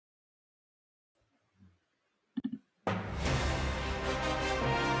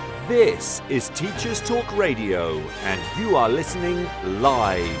This is Teachers Talk Radio, and you are listening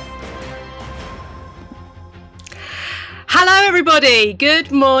live. Hello everybody,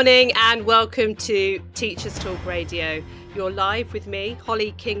 good morning and welcome to Teachers Talk Radio. You're live with me,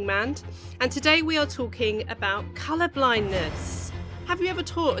 Holly Kingmand, and today we are talking about colour blindness. Have you ever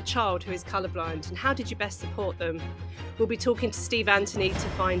taught a child who is colourblind, and how did you best support them? We'll be talking to Steve Anthony to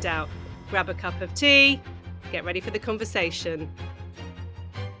find out. Grab a cup of tea, get ready for the conversation.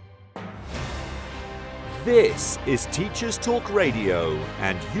 This is Teachers Talk Radio,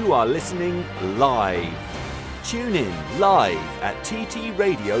 and you are listening live. Tune in live at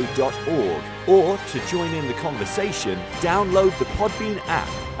ttradio.org, or to join in the conversation, download the Podbean app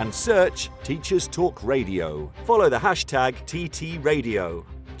and search Teachers Talk Radio. Follow the hashtag TTRadio.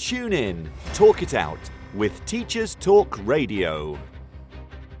 Tune in, talk it out with Teachers Talk Radio.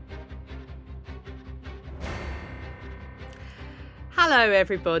 Hello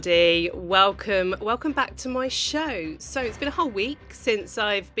everybody, welcome back to my show. So it's been a whole week since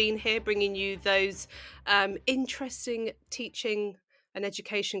I've been here bringing you those interesting teaching and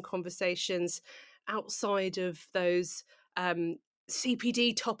education conversations outside of those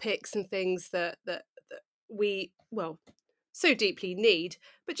CPD topics and things that we, so deeply need,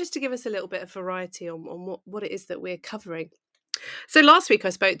 but just to give us a little bit of variety on what it is that we're covering. So last week I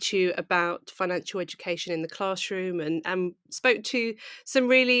spoke to you about financial education in the classroom and spoke to some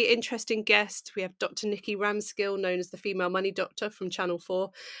really interesting guests. We have Dr. Nikki Ramskill, known as the Female Money Doctor from Channel 4,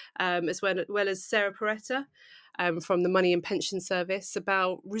 as well as Sarah Peretta from the Money and Pension Service,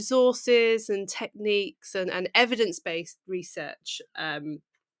 about resources and techniques and evidence-based research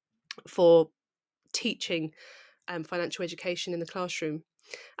for teaching financial education in the classroom.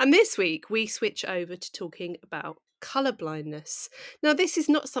 And this week we switch over to talking about colour blindness. Now, this is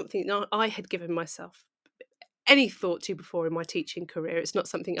not something that I had given myself any thought to before in my teaching career. It's not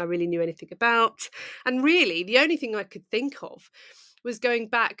something I really knew anything about. And really, the only thing I could think of was going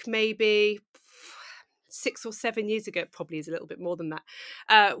back maybe 6 or 7 years ago, it probably is a little bit more than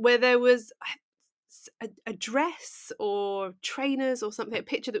that, where there was a dress or trainers or something, a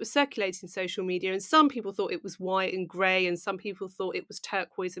picture that was circulating in social media, and some people thought it was white and grey, and some people thought it was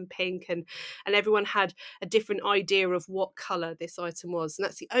turquoise and pink, and everyone had a different idea of what colour this item was, and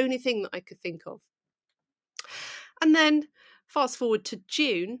that's the only thing that I could think of. And then fast forward to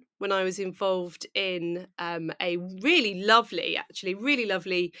June, when I was involved in a really lovely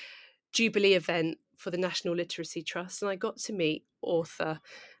Jubilee event for the National Literacy Trust, and I got to meet author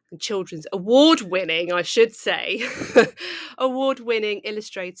and children's award-winning, I should say, award-winning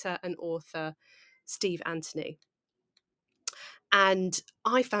illustrator and author Steve Anthony. And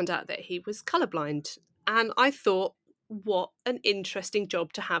I found out that he was colourblind. And I thought, what an interesting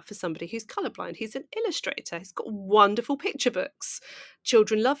job to have for somebody who's colourblind. He's an illustrator. He's got wonderful picture books.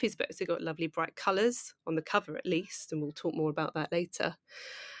 Children love his books. They've got lovely bright colours, on the cover at least, and we'll talk more about that later.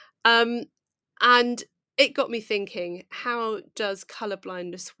 And it got me thinking, how does colour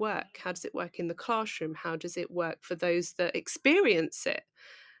blindness work? How does it work in the classroom? How does it work for those that experience it?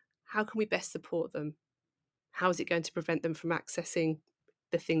 How can we best support them? How is it going to prevent them from accessing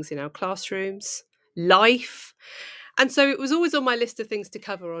the things in our classrooms, life? And so it was always on my list of things to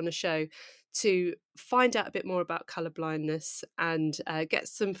cover on a show, to find out a bit more about colour blindness and get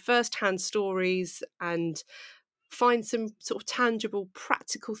some first-hand stories and find some sort of tangible,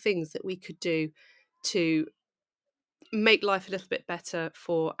 practical things that we could do to make life a little bit better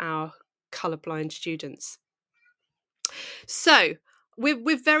for our colourblind students. So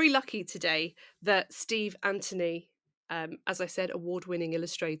we're very lucky today that Steve Anthony, as I said, award-winning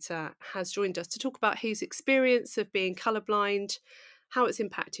illustrator, has joined us to talk about his experience of being colourblind, how it's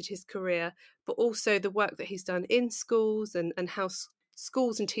impacted his career, but also the work that he's done in schools and how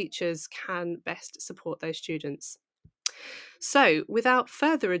schools and teachers can best support those students. So without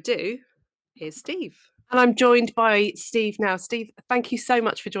further ado, here's Steve. And I'm joined by Steve now. Steve, thank you so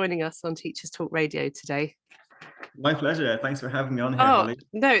much for joining us on Teachers Talk Radio today. My pleasure. Thanks for having me on here, Holly.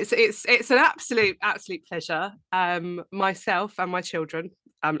 No, it's an absolute pleasure. Myself and my children,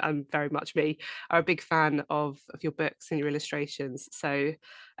 and very much me, are a big fan of your books and your illustrations. So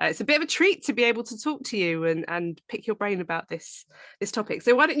it's a bit of a treat to be able to talk to you and pick your brain about this topic.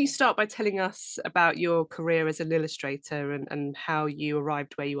 So why don't you start by telling us about your career as an illustrator and how you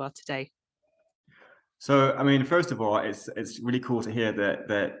arrived where you are today? So, I mean, first of all, it's really cool to hear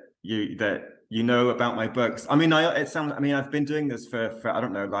that you know about my books. I mean, I've been doing this for I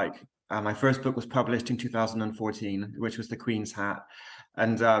don't know, my first book was published in 2014, which was The Queen's Hat,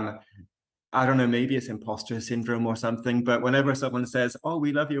 and I don't know, maybe it's imposter syndrome or something, but whenever someone says, "Oh,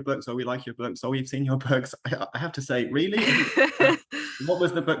 we love your books," or "We like your books," or "We've seen your books," I have to say, really? what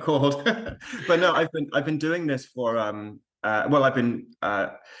was the book called? But no, I've been doing this for I've been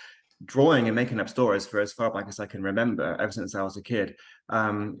drawing and making up stories for as far back as I can remember, ever since I was a kid.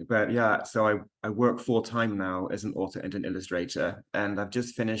 But yeah, so I work full time now as an author and an illustrator, and I've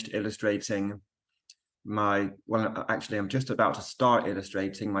just finished illustrating actually I'm just about to start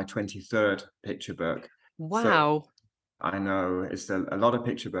illustrating my 23rd picture book. Wow. So, I know, it's a lot of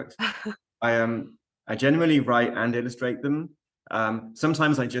picture books. I generally write and illustrate them.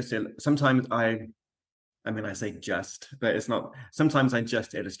 Sometimes I say just, but it's not. Sometimes I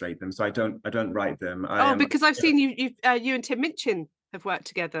just illustrate them, so I don't write them. Because I've seen you and Tim Minchin have worked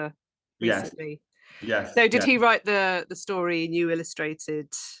together recently. Yes. So did he write the story and you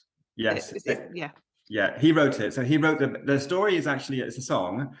illustrated? Yes. Yeah. Yeah, he wrote it. So he wrote the story is actually, it's a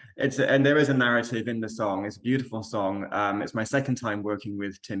song. And there is a narrative in the song. It's a beautiful song. It's my second time working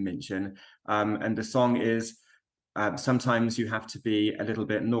with Tim Minchin. And the song is Sometimes You Have to Be a Little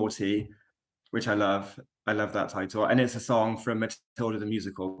Bit Naughty, which I love. I love that title. And it's a song from Matilda the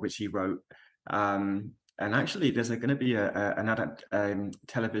Musical, which he wrote. And actually, there's going to be a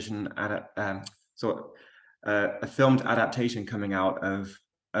filmed adaptation coming out of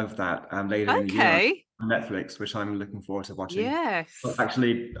that later in the year on Netflix, which I'm looking forward to watching. Yes. But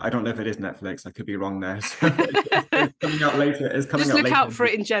actually, I don't know if it is Netflix. I could be wrong there. So it's coming out later. Just look out for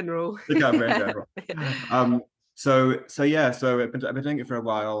it in general. Look out for it in general. So yeah. So I've been doing it for a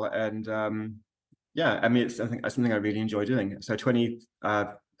while, and yeah. I mean, it's something I really enjoy doing. So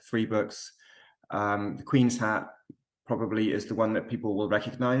 23 books. The Queen's Hat probably is the one that people will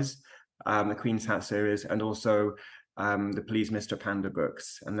recognize. The Queen's Hat series, and also the Please Mr. Panda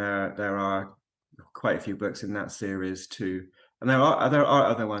books, and there are quite a few books in that series too, and there are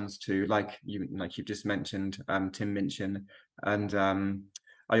other ones too, like you've just mentioned, Tim Minchin, and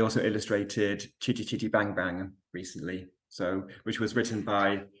I also illustrated Chitty Chitty Bang Bang recently, which was written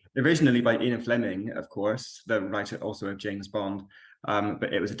originally by Ian Fleming, of course, the writer also of James Bond,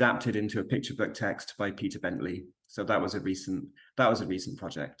 but it was adapted into a picture book text by Peter Bentley. So that was a recent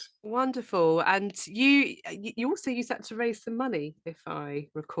project. Wonderful. And you also used that to raise some money, if I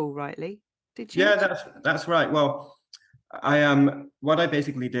recall rightly. Did you? Yeah, that's right. Well, what I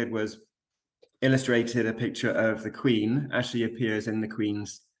basically did was illustrated a picture of the Queen as she appears in the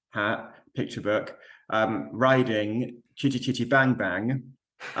Queen's Hat picture book, riding Chitty Chitty Bang Bang,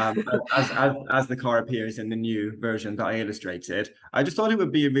 as the car appears in the new version that I illustrated. I just thought it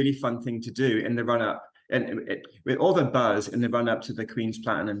would be a really fun thing to do in the run-up, and with all the buzz in the run-up to the Queen's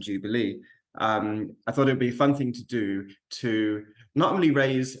Platinum Jubilee. I thought it would be a fun thing to do to not only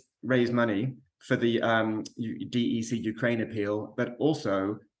raise money for the DEC Ukraine appeal, but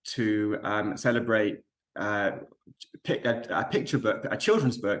also to celebrate a picture book,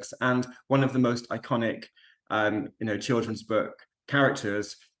 children's books, and one of the most iconic children's book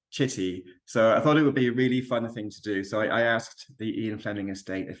characters, Chitty. So I thought it would be a really fun thing to do. So I asked the Ian Fleming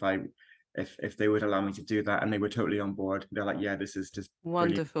estate if they would allow me to do that, and they were totally on board. They're like, yeah, this is just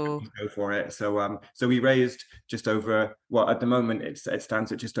wonderful. Go for it. So we raised just over, well, at the moment it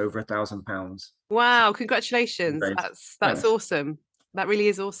stands at just over £1,000. Wow, congratulations. That's awesome. That really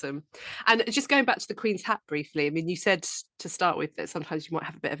is awesome. And just going back to the Queen's Hat briefly, I mean, you said to start with that sometimes you might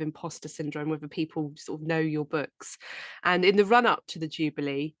have a bit of imposter syndrome whether people sort of know your books. And in the run up to the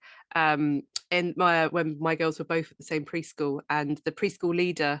Jubilee, when my girls were both at the same preschool, and the preschool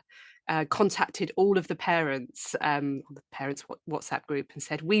leader contacted all of the parents on the parents WhatsApp group and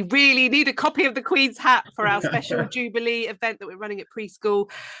said, we really need a copy of the Queen's Hat for our special Jubilee event that we're running at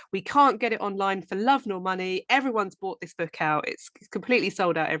preschool. We can't get it online for love nor money. Everyone's bought this book out. It's completely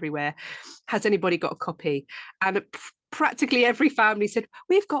sold out everywhere. Has anybody got a copy? And practically every family said,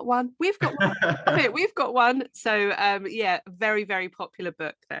 we've got one. We've got one. So yeah, very, very popular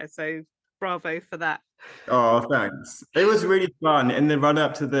book there. So bravo for that. Oh, thanks. It was really fun in the run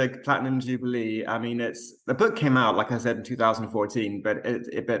up to the Platinum Jubilee. I mean, the book came out, like I said, in 2014, but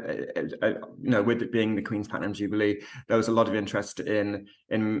with it being the Queen's Platinum Jubilee, there was a lot of interest in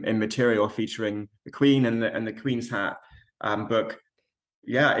material featuring the Queen and the Queen's Hat book.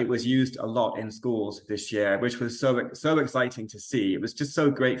 Yeah, it was used a lot in schools this year, which was so exciting to see. It was just so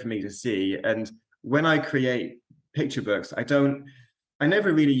great for me to see. And when I create picture books, I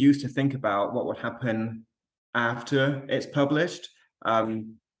never really used to think about what would happen after it's published.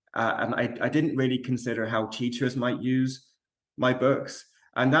 And I didn't really consider how teachers might use my books.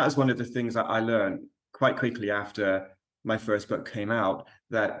 And that is one of the things that I learned quite quickly after my first book came out,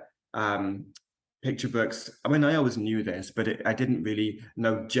 that picture books, I mean, I always knew this, but I didn't really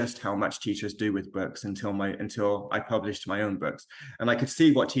know just how much teachers do with books until I published my own books. And I could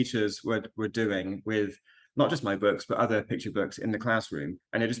see what teachers were doing with not just my books, but other picture books in the classroom.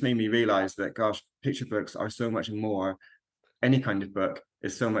 And it just made me realize that, gosh, picture books are so much more. Any kind of book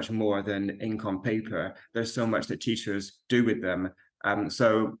is so much more than ink on paper. There's so much that teachers do with them.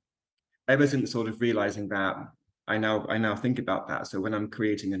 So ever since sort of realizing that, I now think about that. So when I'm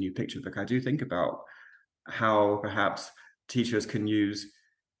creating a new picture book, I do think about how perhaps teachers can use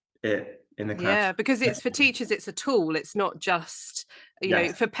it in the class. Yeah, because it's for teachers, it's a tool. It's not just, you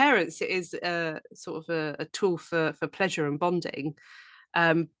know, for parents, it is sort of a tool for pleasure and bonding.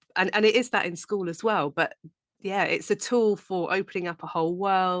 And it is that in school as well. But yeah, it's a tool for opening up a whole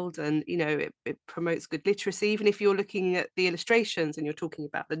world, and you know, it promotes good literacy. Even if you're looking at the illustrations and you're talking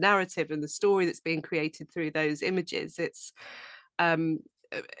about the narrative and the story that's being created through those images, it's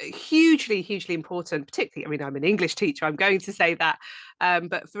hugely important, particularly, I mean, I'm an English teacher, I'm going to say that,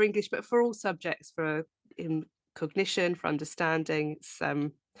 but for English, but for all subjects, for in cognition, for understanding, it's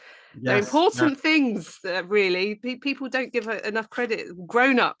they're important things, really. People don't give enough credit.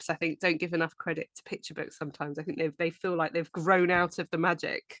 Grown-ups, I think, don't give enough credit to picture books sometimes. I think they feel like they've grown out of the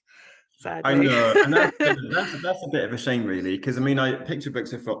magic, sadly. I know, and that's a bit of a shame, really, because I mean, picture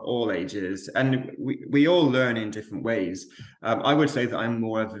books are for all ages, and we all learn in different ways. I would say that I'm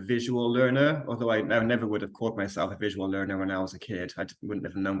more of a visual learner, although I never would have called myself a visual learner when I was a kid. I wouldn't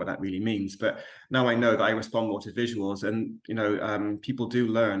have known what that really means, but now I know that I respond more to visuals, and you know, people do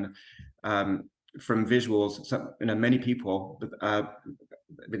learn from visuals. So, you know, many people,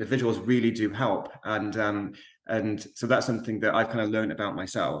 the visuals really do help, and so that's something that I've kind of learned about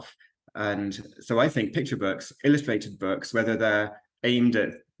myself. And so I think picture books, illustrated books, whether they're aimed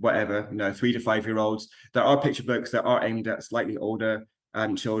at whatever, you know, 3 to 5 year olds, there are picture books that are aimed at slightly older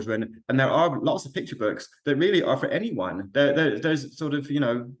children, and there are lots of picture books that really are for anyone. There's sort of, you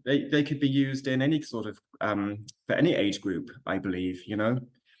know, they could be used in any sort of for any age group, I believe, you know.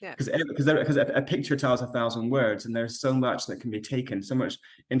 Yeah. Because a picture tells 1,000 words, and there's so much that can be taken, so much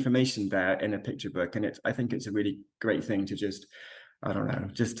information there in a picture book, and I think it's a really great thing to just, I don't know,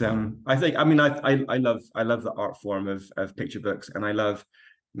 just I think, I mean, I love the art form of picture books, and I love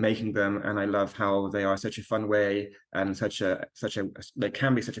making them, and I love how they are such a fun way, and they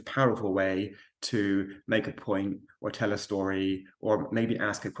can be such a powerful way to make a point or tell a story or maybe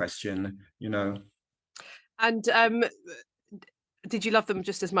ask a question, you know. And did you love them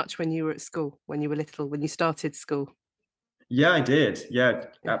just as much when you were at school, when you were little, when you started school? Yeah, I did. Yeah,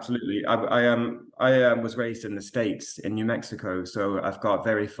 absolutely. I was raised in the States, in New Mexico, so I've got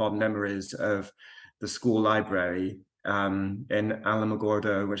very fond memories of the school library in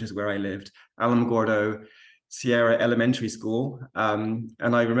Alamogordo, which is where I lived, Alamogordo Sierra Elementary School, and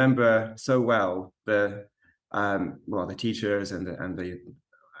I remember so well the teachers and the.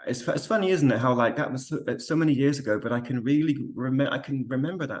 It's funny, isn't it, how like that was so many years ago, but I can really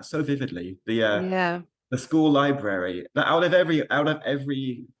remember that so vividly. The school library, that out of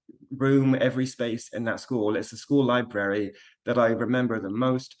every room, every space in that school, it's the school library that I remember the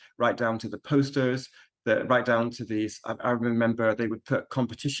most, right down to the posters, right down to these. I remember they would put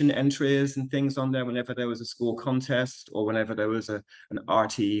competition entries and things on there whenever there was a school contest or whenever there was an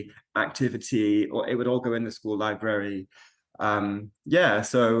arty activity, or it would all go in the school library.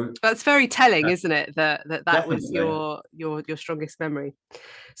 So that's very telling, isn't it, that was your strongest memory.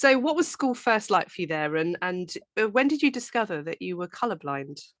 So what was school first like for you there, and when did you discover that you were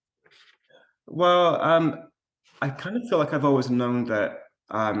colorblind? Well, I kind of feel like I've always known that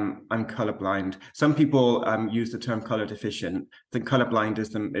I'm colorblind. Some people use the term color deficient. I think colorblind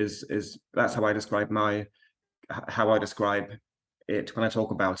is that's how I describe it when I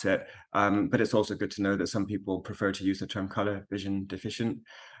talk about it, but it's also good to know that some people prefer to use the term color vision deficient.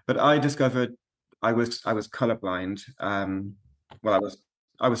 But I discovered I was colorblind.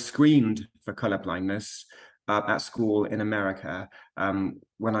 I was screened for colorblindness at school in America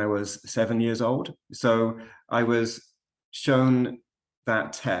when I was 7 years old. So I was shown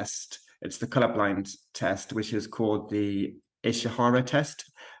that test. It's the colorblind test, which is called the Ishihara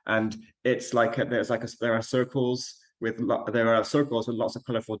test, and it's like there are circles with lots of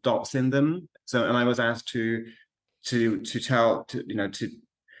colorful dots in them. So, and I was asked to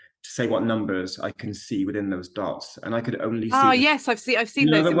say what numbers I can see within those dots, and I could only see. Oh yes, I've seen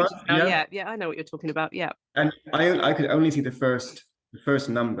those images now. Yeah, I know what you're talking about. Yeah. And I could only see the first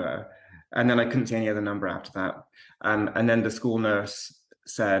number, and then I couldn't see any other number after that. And then the school nurse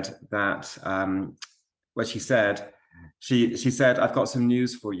said that she said, "I've got some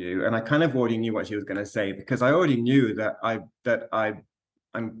news for you," and I kind of already knew what she was going to say, because I already knew that I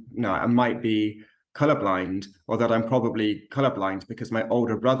might be colorblind, or that I'm probably colorblind because my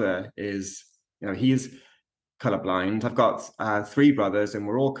older brother is, he's colorblind. I've got 3 brothers, and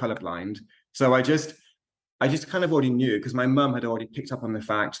we're all colorblind. So I just kind of already knew, because my mum had already picked up on the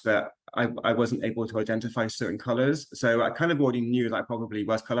fact that I wasn't able to identify certain colors. So I kind of already knew that I probably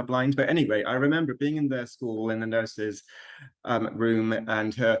was colorblind. But anyway, I remember being in the school in the nurse's room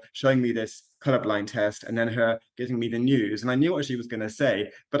and her showing me this colorblind test and then her giving me the news. And I knew what she was going to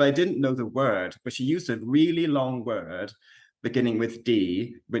say, but I didn't know the word. But she used a really long word beginning with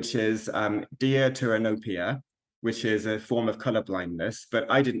D, which is diaturanopia, which is a form of colorblindness. But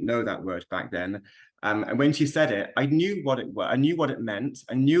I didn't know that word back then. And when she said it, I knew what it was. I knew what it meant.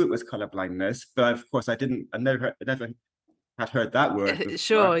 I knew it was colorblindness, but of course I never had heard that word before.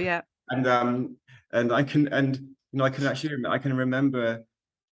 Sure, yeah. And I can remember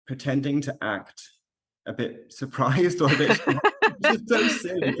pretending to act a bit surprised or a bit which is so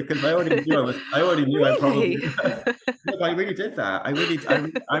silly, because I already knew Really? I probably no, I really did that.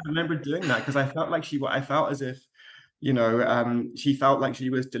 I remember doing that because I felt as if, she felt like she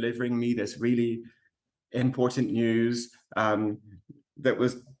was delivering me this really important news that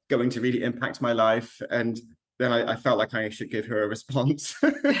was going to really impact my life, and then I felt like I should give her a response.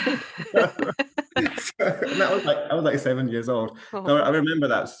 And I was like 7 years old. So I remember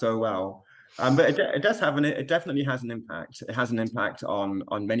that so well. But it definitely has an impact. It has an impact on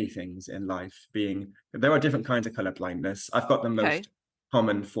many things in life. There are different kinds of color blindness. I've got the most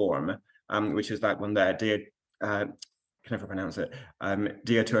common form, which is that one there, can never pronounce it.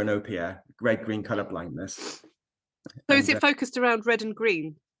 Diaturanopia, red-green color blindness. So is it focused around red and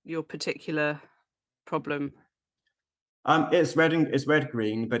green, your particular problem? It's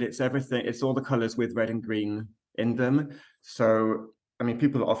red-green, but it's everything. It's all the colors with red and green in them. So, I mean,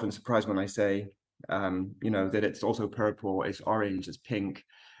 people are often surprised when I say, that it's also purple, it's orange, it's pink,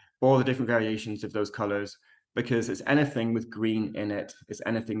 all the different variations of those colors, because it's anything with green in it, it's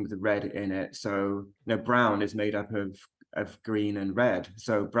anything with red in it. So, brown is made up of green and red.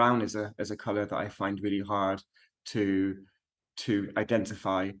 So brown is a color that I find really hard to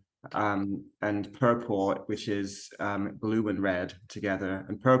identify. And purple, which is blue and red together,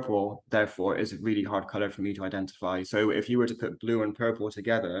 and purple therefore is a really hard color for me to identify. So if you were to put blue and purple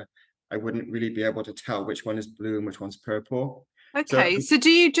together, I wouldn't really be able to tell which one is blue and which one's purple. Okay, so do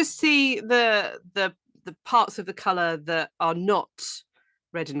you just see the parts of the color that are not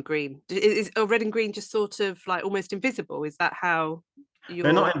red and green? Is red and green just sort of like almost invisible? Is that how you're...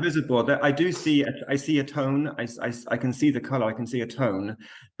 They're not invisible. I see a tone. I can see the color. I can see a tone,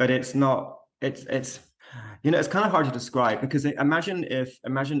 but it's not. It's kind of hard to describe, because imagine if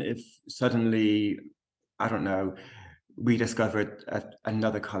suddenly, I don't know, we discovered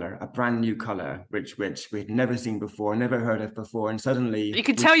another color, a brand new color, which we'd never seen before, never heard of before, and suddenly you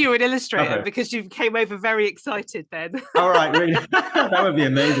can tell you're an illustrator because you came over very excited then. All right, really? That would be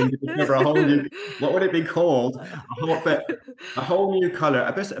amazing to discover a whole new. What would it be called? A whole new color.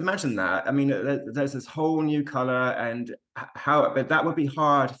 I just imagine that. I mean, there's this whole new color, and but that would be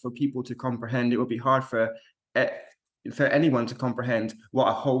hard for people to comprehend. It would be hard for anyone to comprehend what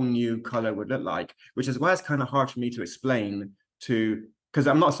a whole new color would look like, which is why it's kind of hard for me to explain because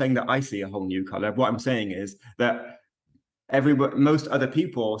I'm not saying that I see a whole new color. What I'm saying is that most other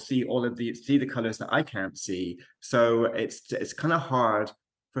people see the colors that I can't see. So it's kind of hard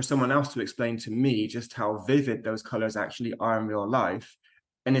for someone else to explain to me just how vivid those colors actually are in real life.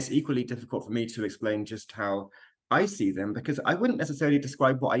 And it's equally difficult for me to explain just how I see them, because I wouldn't necessarily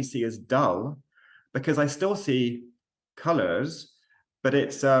describe what I see as dull, because I still see colors, but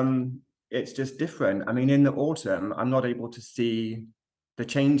it's just different. I mean, in the autumn, I'm not able to see the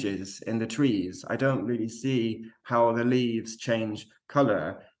changes in the trees. I don't really see how the leaves change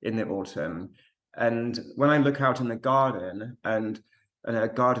color in the autumn. And when I look out in the garden and a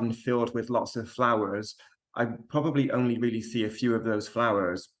garden filled with lots of flowers, I probably only really see a few of those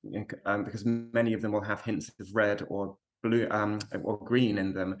flowers, because many of them will have hints of red or blue or green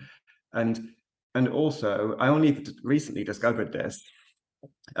in them. And also, I only recently discovered this.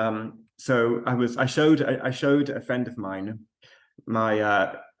 So I showed a friend of mine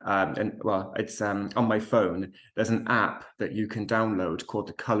it's on my phone. There's an app that you can download called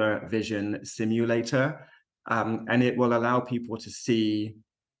the Color Vision Simulator, and it will allow people to see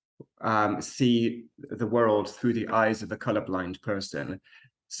the world through the eyes of a colorblind person.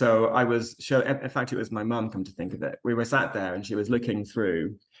 So in fact, it was my mum, come to think of it. We were sat there and she was looking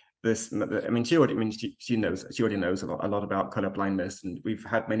through this. I mean, she already knows a lot about color blindness, and we've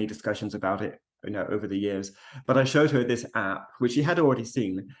had many discussions about it, over the years. But I showed her this app, which she had already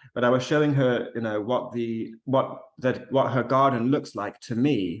seen, but I was showing her, what her garden looks like to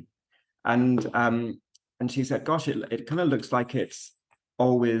me, and she said, "Gosh, it kind of looks like it's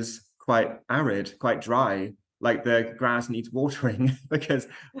always quite arid, quite dry, like the grass needs watering." Because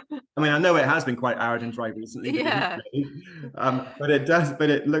I know it has been quite arid and dry recently, Yeah. but it does. But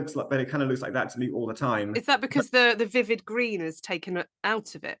it kind of looks like that to me all the time. Is that because the vivid green is taken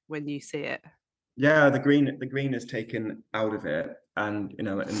out of it when you see it? Yeah, the green is taken out of it, and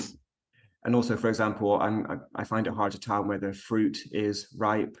and also, for example, I find it hard to tell whether fruit is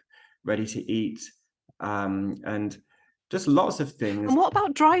ripe, ready to eat, and just lots of things. And what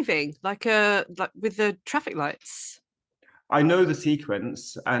about driving, like with the traffic lights? I know the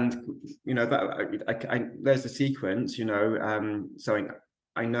sequence, and that there's the sequence, so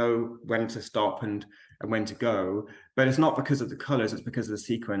I know when to stop and when to go, but it's not because of the colors, it's because of the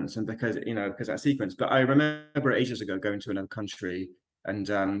sequence, and because of that sequence. But I remember ages ago going to another country and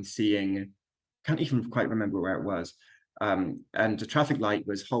seeing, can't even quite remember where it was, and the traffic light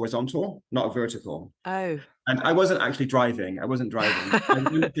was horizontal, not vertical. Oh. And I wasn't actually driving. I wasn't driving. I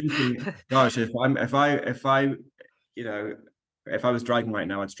remember thinking, gosh, if I was driving right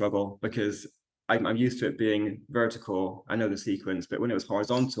now, I'd struggle, because I'm used to it being vertical. I know the sequence, but when it was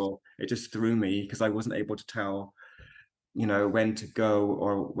horizontal, it just threw me, because I wasn't able to tell, when to go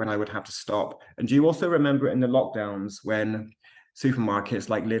or when I would have to stop. And do you also remember in the lockdowns when supermarkets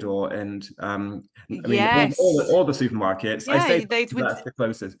like Lidl and Yes. all the supermarkets, yeah, I say that's the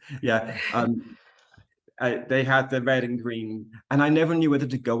closest, yeah. They had the red and green, and I never knew whether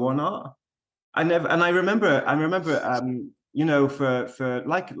to go or not. I remember, for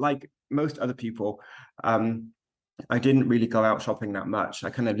like most other people, I didn't really go out shopping that much. I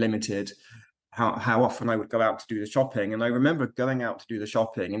kind of limited how often I would go out to do the shopping. And I remember going out to do the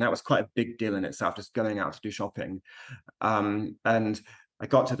shopping, and that was quite a big deal in itself, just going out to do shopping. And I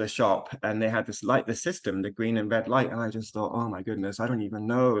got to the shop, and they had this light, the system, the green and red light, and I just thought, oh my goodness, I don't even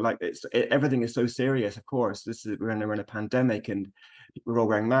know. Like everything is so serious. Of course, we're in a pandemic, and we're all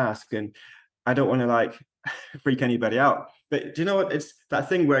wearing masks, and I don't want to freak anybody out. But do you know what? It's that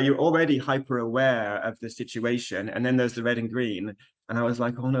thing where you're already hyper aware of the situation, and then there's the red and green, and I was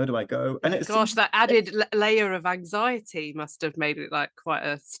like, oh no, do I go? And it's, gosh, that added layer of anxiety must have made it like quite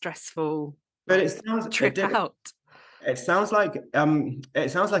a stressful trip out. It sounds like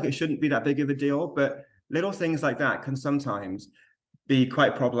it shouldn't be that big of a deal, but little things like that can sometimes be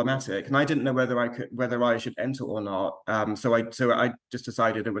quite problematic. And I didn't know whether I should enter or not. So I just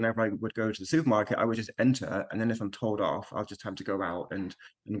decided that whenever I would go to the supermarket, I would just enter, and then if I'm told off, I'll just have to go out and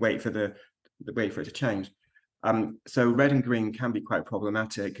wait for wait for it to change. So red and green can be quite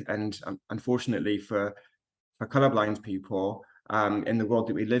problematic, and unfortunately for colorblind people, in the world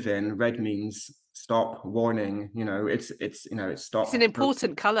that we live in, red means stop, warning. It's stop. It's an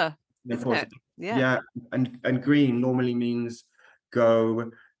important color, isn't it? Yeah. And green normally means go,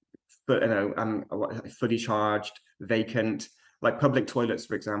 fully charged, vacant. Like public toilets,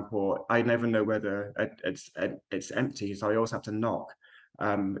 for example, I never know whether it's empty, so I always have to knock,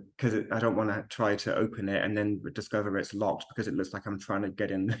 because I don't want to try to open it and then discover it's locked, because it looks like I'm trying to get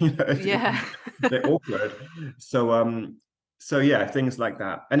in. Yeah. It's a bit awkward. So yeah, things like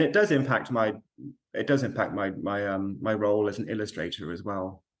that, and it does impact my role as an illustrator as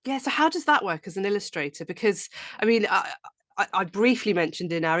well. Yeah. So how does that work as an illustrator? Because I briefly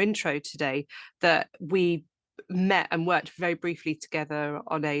mentioned in our intro today that we met and worked very briefly together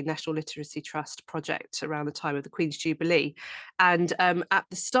on a National Literacy Trust project around the time of the Queen's Jubilee. And at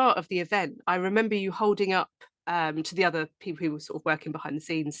the start of the event, I remember you holding up to the other people who were sort of working behind the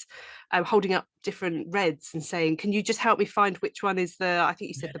scenes, holding up different reds and saying, can you just help me find which one is I think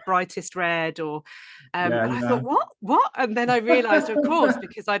you said the brightest red, or and I thought, what? And then I realized, of course,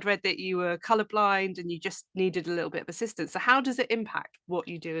 because I'd read that you were colorblind and you just needed a little bit of assistance. So how does it impact what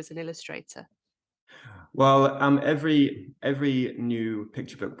you do as an illustrator? Well, every new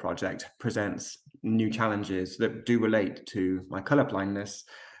picture book project presents new challenges that do relate to my colorblindness.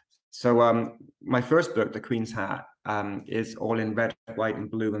 So my first book, The Queen's Hat, is all in red, white,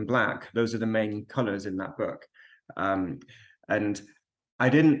 and blue and black. Those are the main colors in that book. And I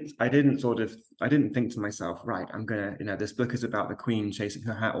didn't think to myself, right, I'm gonna, this book is about the Queen chasing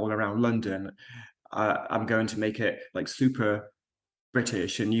her hat all around London. I'm going to make it like super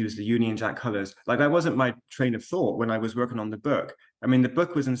British and use the Union Jack colors. Like, that wasn't my train of thought when I was working on the book. I mean, the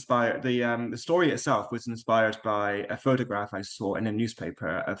book was inspired, the story itself was inspired by a photograph I saw in a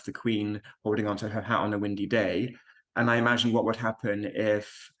newspaper of the Queen holding onto her hat on a windy day. And I imagined what would happen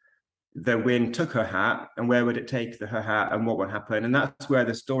if the wind took her hat, and where would it take her hat, and what would happen. And that's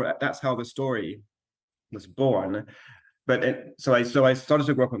how the story was born. But so I started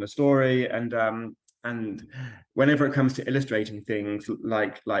to work on the story, and whenever it comes to illustrating things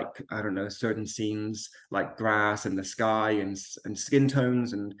like I don't know, certain scenes like grass and the sky and skin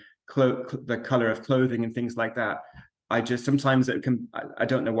tones and the color of clothing and things like that, I just sometimes I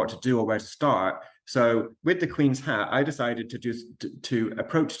don't know what to do or where to start. So with the Queen's hat, I decided to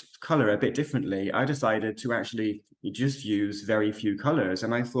approach color a bit differently. I decided to actually just use very few colors,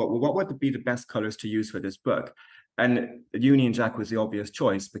 and I thought, well, what would be the best colors to use for this book? And Union Jack was the obvious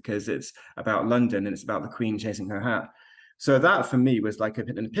choice because it's about London and it's about the Queen chasing her hat. So that for me was like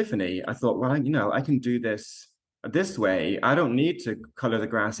an epiphany. I thought, well, I can do this way. I don't need to color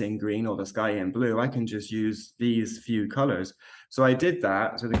the grass in green or the sky in blue. I can just use these few colors. So I did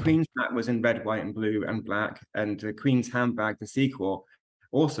that. So the Queen's hat was in red, white, and blue and black, and the Queen's handbag, the sequel,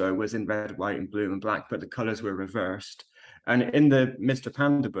 also was in red, white, and blue and black, but the colors were reversed. And in the Mr.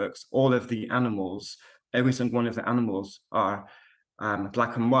 Panda books, all of the animals, every single one of the animals are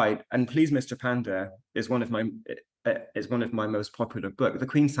black and white. And Please Mr. Panda is one of my most popular books. The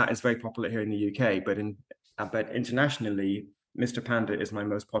Queen's Hat is very popular here in the UK, but internationally, Mr. Panda is my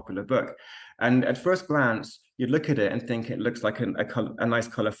most popular book. And at first glance, you'd look at it and think it looks like a nice,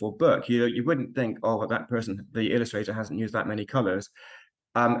 colorful book. You wouldn't think, oh, that person, the illustrator, hasn't used that many colors.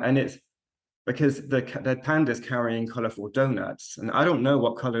 And it's because the panda's carrying colorful donuts, and I don't know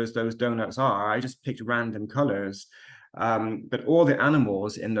what colors those donuts are. I just picked random colors. But all the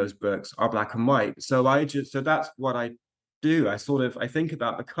animals in those books are black and white. So that's what I do. I think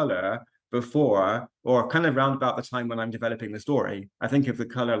about the color before, or kind of round about the time when I'm developing the story. I think of the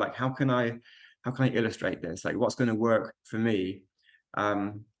color, like how can I illustrate this? Like what's going to work for me?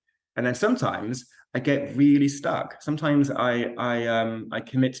 And then sometimes I get really stuck. Sometimes I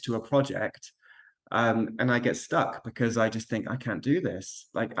commit to a project and I get stuck because I just think I can't do this.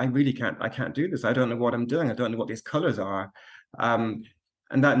 Like I can't do this. I don't know what I'm doing. I don't know what these colors are. And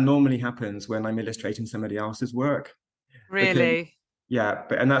that normally happens when I'm illustrating somebody else's work. Really?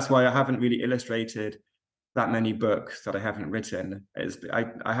 And that's why I haven't really illustrated that many books that I haven't written. I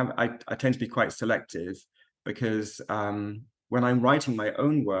tend to be quite selective because when I'm writing my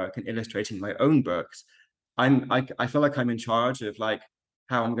own work and illustrating my own books, I feel like I'm in charge of like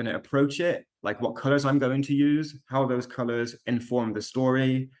how I'm going to approach it, like what colors I'm going to use, how those colors inform the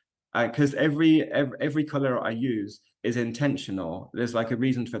story. Because every color I use is intentional. There's like a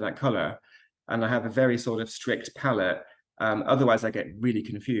reason for that color, and I have a very sort of strict palette. Otherwise, I get really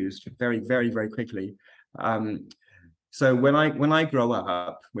confused very, very, very quickly. So when I Grow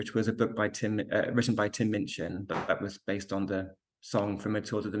Up, which was a book by written by Tim Minchin, that was based on the song from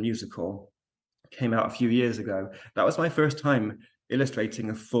Matilda the musical, came out a few years ago. That was my first time illustrating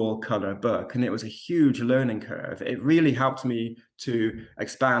a full color book, and it was a huge learning curve. It really helped me to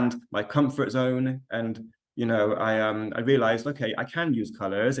expand my comfort zone, and I realized, okay, I can use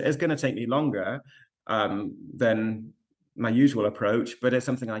colors. It's going to take me longer than my usual approach, but it's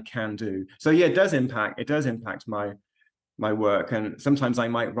something I can do. So yeah, it does impact my work. And sometimes I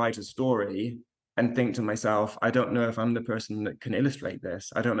might write a story and think to myself, I don't know if I'm the person that can illustrate this.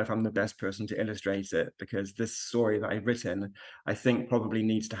 I don't know if I'm the best person to illustrate it, because this story that I've written, I think probably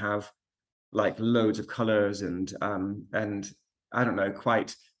needs to have like loads of colors and I don't know,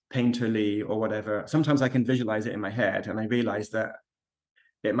 quite painterly or whatever. Sometimes I can visualize it in my head, and I realize that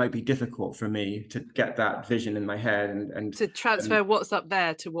it might be difficult for me to get that vision in my head and to transfer what's up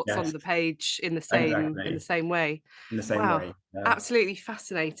there to what's on the page in the same way. In the same wow. way. Yeah. Absolutely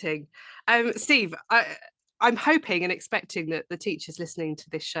fascinating. Steve, I'm hoping and expecting that the teachers listening to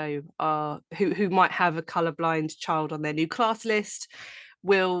this show who might have a colourblind child on their new class list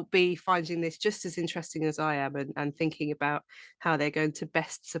will be finding this just as interesting as I am, and thinking about how they're going to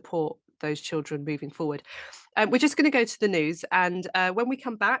best support those children moving forward. We're just going to go to the news, and when we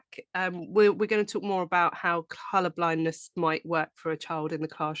come back, we're going to talk more about how colour blindness might work for a child in the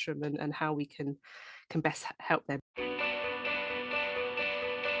classroom, and how we can best help them.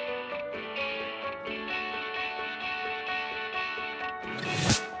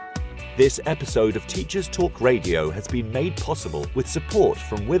 This episode of Teachers Talk Radio has been made possible with support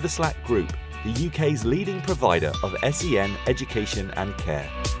from Witherslack Group, the UK's leading provider of SEN education and care.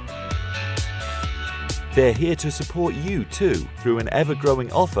 They're here to support you too through an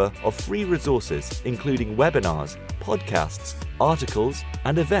ever-growing offer of free resources, including webinars, podcasts, articles,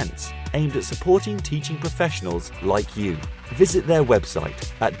 and events aimed at supporting teaching professionals like you. Visit their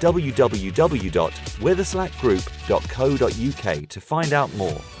website at www.witherslackgroup.co.uk to find out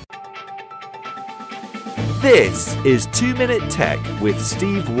more. This is 2 Minute Tech with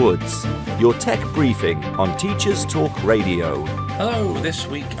Steve Woods, your tech briefing on Teachers Talk Radio. Hello, this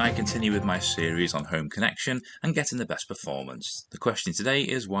week I continue with my series on home connection and getting the best performance. The question today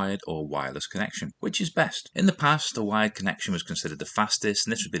is wired or wireless connection. Which is best? In the past, the wired connection was considered the fastest,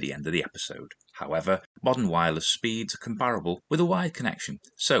 and this would be the end of the episode. However, Modern wireless speeds are comparable with a wired connection.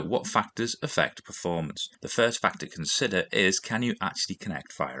 So, what factors affect performance? The first factor to consider is, can you actually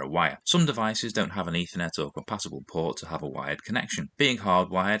connect via a wire? Some devices don't have an Ethernet or compatible port to have a wired connection. Being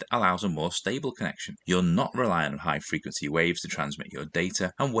hardwired allows a more stable connection. You're not relying on high frequency waves to transmit your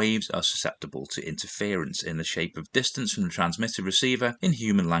data, and waves are susceptible to interference in the shape of distance from the transmitter receiver, in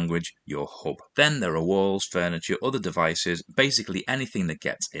human language, your hub. Then there are walls, furniture, other devices, basically anything that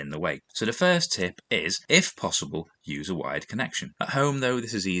gets in the way. So the first tip is, if possible, use a wired connection. At home though,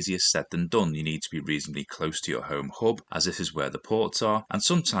 this is easier said than done. You need to be reasonably close to your home hub, as this is where the ports are, and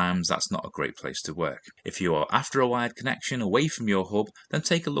sometimes that's not a great place to work. If you are after a wired connection away from your hub, then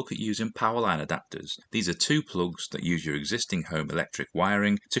take a look at using power line adapters. These are two plugs that use your existing home electric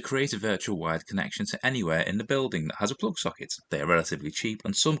wiring to create a virtual wired connection to anywhere in the building that has a plug socket. They are relatively cheap,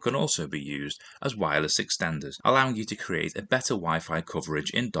 and some can also be used as wireless extenders, allowing you to create a better Wi-Fi coverage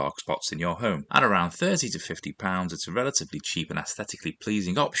in dark spots in your home. At around £30 to £50, it's a relatively cheap and aesthetically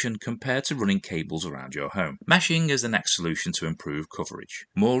pleasing option compared to running cables around your home. Meshing is the next solution to improve coverage.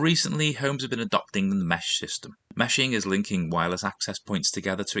 More recently, homes have been adopting the mesh system. Meshing is linking wireless access points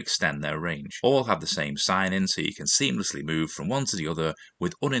together to extend their range. All have the same sign-in, so you can seamlessly move from one to the other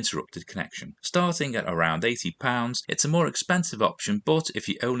with uninterrupted connection. Starting at around £80, it's a more expensive option, but if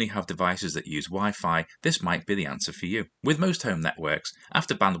you only have devices that use Wi-Fi, this might be the answer for you. With most home networks,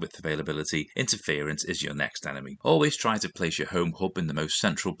 after bandwidth availability, interference is your next enemy. Always try to place your home hub in the most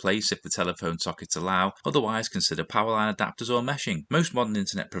central place if the telephone sockets allow, otherwise consider power line adapters or meshing. Most modern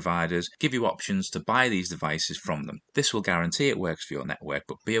internet providers give you options to buy these devices from them. This will guarantee it works for your network,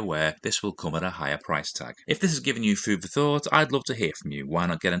 but be aware this will come at a higher price tag. If this has given you food for thought, I'd love to hear from you. Why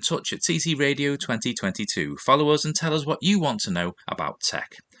not get in touch at TT Radio 2022? Follow us and tell us what you want to know about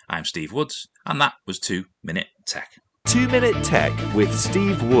tech. I'm Steve Woods, and that was 2 Minute Tech. 2 Minute Tech with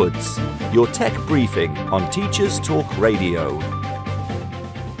Steve Woods, your tech briefing on Teachers Talk Radio.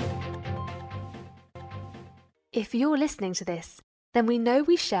 If you're listening to this, then we know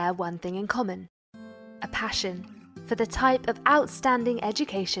we share one thing in common: a passion for the type of outstanding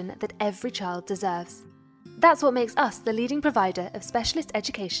education that every child deserves. That's what makes us the leading provider of specialist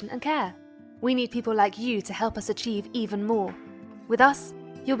education and care. We need people like you to help us achieve even more. With us,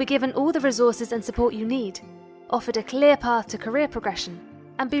 you'll be given all the resources and support you need, offered a clear path to career progression,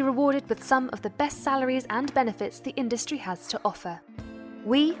 and be rewarded with some of the best salaries and benefits the industry has to offer.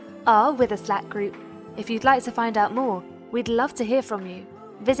 We are Witherslack Group. If you'd like to find out more, we'd love to hear from you.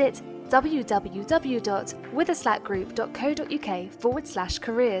 Visit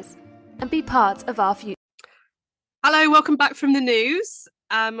www.witherslackgroup.co.uk/careers and be part of our future. Hello, welcome back from the news.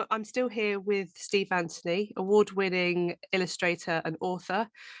 I'm still here with Steve Anthony, award-winning illustrator and author,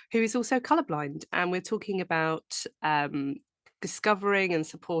 who is also colourblind, and we're talking about discovering and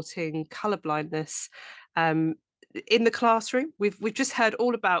supporting colourblindness in the classroom. We've just heard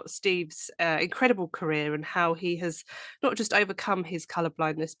all about Steve's incredible career and how he has not just overcome his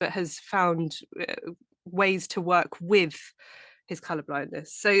colourblindness, but has found ways to work with his colourblindness.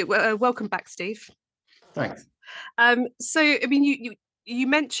 So welcome back, Steve. Thanks. So I mean, you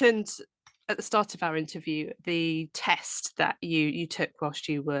mentioned at the start of our interview the test that you took whilst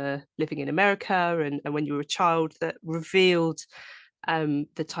you were living in America and when you were a child that revealed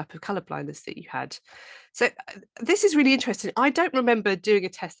the type of colourblindness that you had. So this is really interesting. I don't remember doing a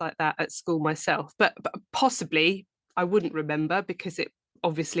test like that at school myself, but possibly I wouldn't remember because it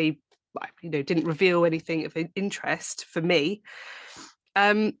obviously, didn't reveal anything of interest for me.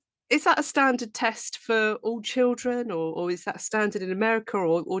 Is that a standard test for all children, or is that standard in America,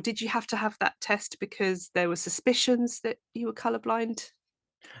 or did you have to have that test because there were suspicions that you were colourblind?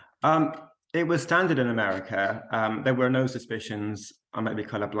 It was standard in America. There were no suspicions I might be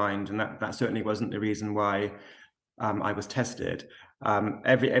colourblind, and that certainly wasn't the reason why I was tested.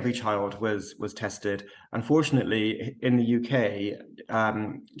 Every child was tested. Unfortunately, in the UK,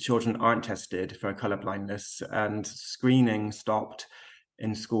 children aren't tested for colourblindness, and screening stopped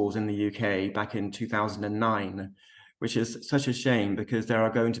in schools in the UK back in 2009, which is such a shame because there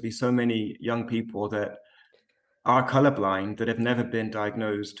are going to be so many young people that are colourblind that have never been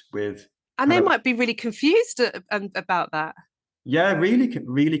diagnosed with. And they might be really confused about that. Yeah,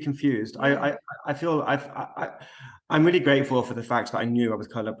 really confused. I feel I'm really grateful for the fact that I knew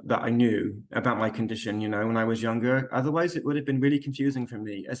that I knew about my condition, when I was younger. Otherwise, it would have been really confusing for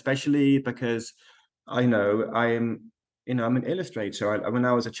me, especially because I'm an illustrator. When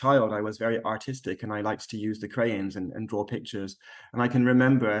I was a child, I was very artistic and I liked to use the crayons and draw pictures. And I can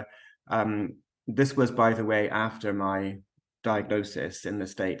remember, this was, by the way, after my diagnosis in the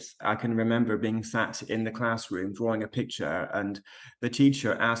States. I can remember being sat in the classroom drawing a picture, and the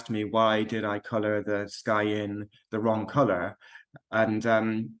teacher asked me why did I color the sky in the wrong color. And I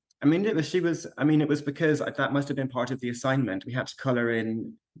mean, it was because that must have been part of the assignment. We had to color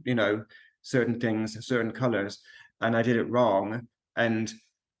in, certain things, certain colors, and I did it wrong. And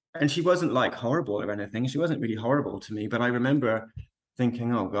she wasn't like horrible or anything. She wasn't really horrible to me, but I remember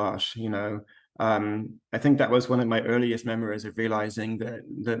thinking, oh gosh, I think that was one of my earliest memories of realizing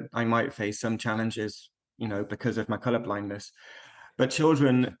that I might face some challenges, because of my color blindness. But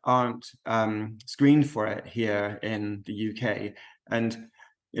children aren't screened for it here in the UK, and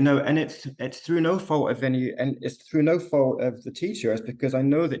it's through no fault of the teachers, because I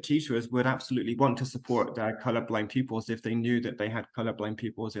know that teachers would absolutely want to support their colorblind pupils if they knew that they had colorblind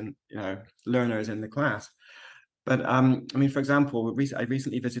pupils in learners in the class. But I mean, for example, I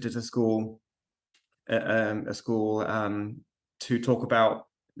recently visited a school to talk about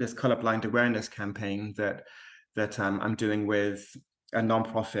this colorblind awareness campaign that I'm doing with a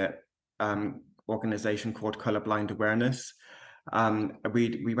nonprofit organization called Colorblind Awareness.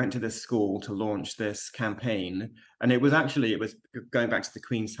 We went to this school to launch this campaign, and it was going back to the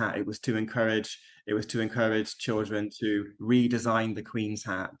Queen's hat. It was to encourage children to redesign the Queen's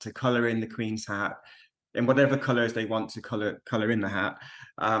hat, to color in the Queen's hat in whatever colors they want to color in the hat,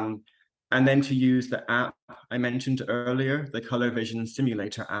 and then to use the app I mentioned earlier, the Color Vision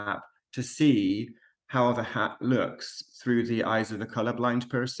Simulator app, to see how the hat looks through the eyes of a colorblind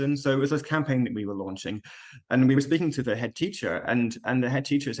person. So it was this campaign that we were launching, and we were speaking to the head teacher, and the head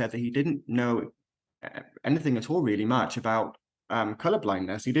teacher said that he didn't know anything at all really much about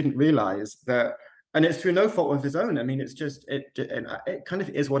colorblindness. He didn't realize that, and it's through no fault of his own. I mean, it's just it kind of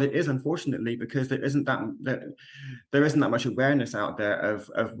is what it is, unfortunately, because there isn't that much awareness out there of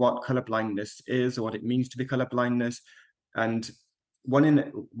what colorblindness is or what it means to be colorblindness. And one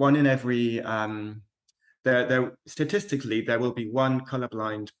in every statistically there will be one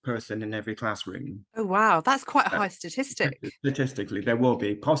colorblind person in every classroom. Oh wow, that's quite a high statistic. Statistically, there will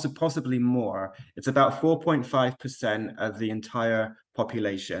be possibly more. It's about 4.5% of the entire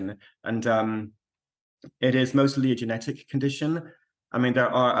population, and it is mostly a genetic condition. I mean, there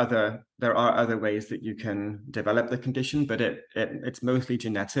are other ways that you can develop the condition, but it's mostly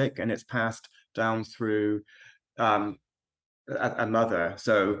genetic, and it's passed down through a mother.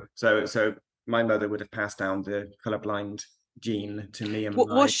 So my mother would have passed down the colorblind gene to me. And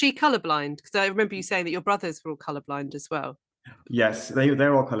was she colorblind? Because I remember you saying that your brothers were all colorblind as well. Yes,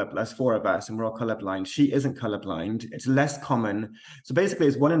 they're all colorblind. There's 4 of us, and we're all colorblind. She isn't colorblind. It's less common. So basically,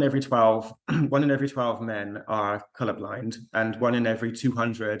 it's 1 in every 12 men are colorblind, and 1 in every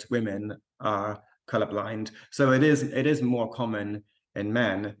 200 women are colorblind. So it is more common in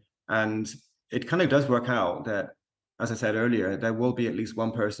men, and it kind of does work out that, as I said earlier, there will be at least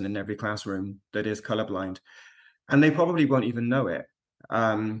one person in every classroom that is colorblind, and they probably won't even know it,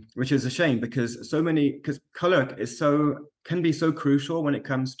 which is a shame, because color can be so crucial when it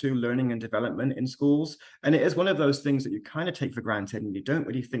comes to learning and development in schools, and it is one of those things that you kind of take for granted and you don't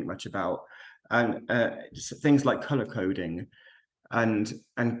really think much about, and things like color coding and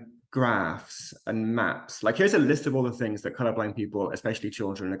graphs and maps. Like, here's a list of all the things that colorblind people, especially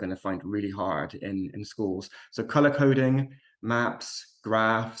children, are going to find really hard in schools. So color coding, maps,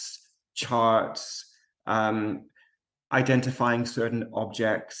 graphs, charts, identifying certain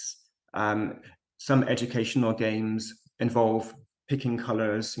objects. Some educational games involve picking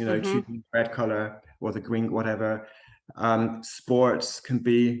colors, choosing the red color or the green, whatever. Sports can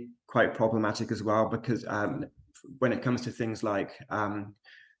be quite problematic as well, because when it comes to things like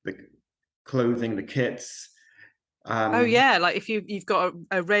the clothing, the kits. Oh yeah, like if you've got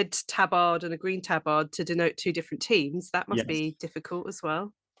a red tabard and a green tabard to denote 2 different teams, that must be difficult as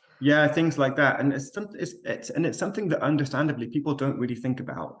well. Yeah, things like that, and it's something that understandably people don't really think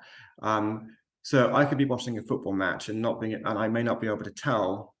about. So I could be watching a football match and I may not be able to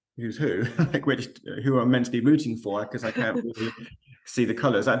tell who's who, like who I'm meant to be rooting for, because I can't really see the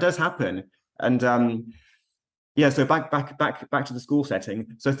colors. That does happen, and yeah. So back to the school setting.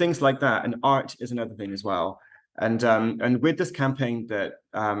 So things like that, and art is another thing as well. And with this campaign that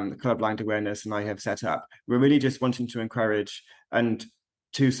Colorblind Awareness and I have set up, we're really just wanting to encourage and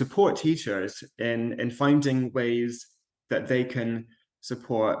to support teachers in finding ways that they can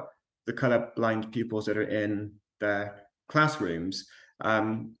support the colorblind pupils that are in their classrooms.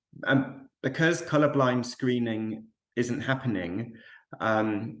 And because colorblind screening isn't happening,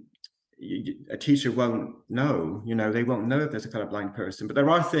 a teacher won't know, they won't know if there's a colorblind person, but there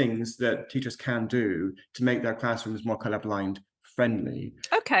are things that teachers can do to make their classrooms more colorblind friendly.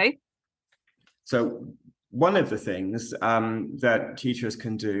 Okay. So one of the things that teachers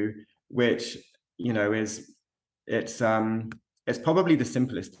can do, which, you know, it's probably the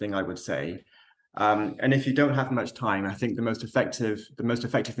simplest thing, I would say. And if you don't have much time, I think the most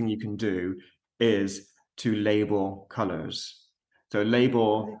effective thing you can do is to label colors. So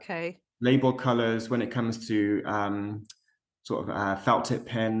label colors when it comes to sort of felt tip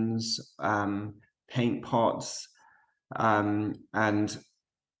pens, paint pots, and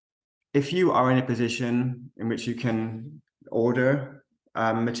if you are in a position in which you can order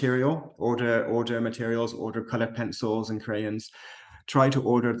materials, order colored pencils and crayons, try to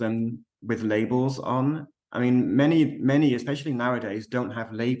order them with labels on. I mean, many, especially nowadays, don't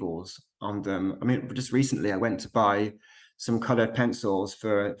have labels on them. I mean, just recently I went to buy some colored pencils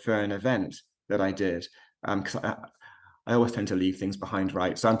for an event that I did, because I always tend to leave things behind,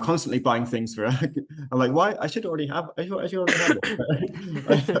 right? So I'm constantly buying things for. I'm like, why? I should already have. I should already have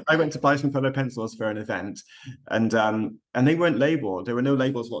it. I went to buy some colored pencils for an event, and they weren't labeled. There were no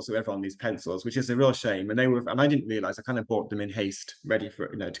labels whatsoever on these pencils, which is a real shame. And I didn't realize. I kind of bought them in haste, ready for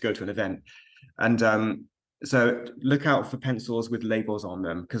to go to an event, and so look out for pencils with labels on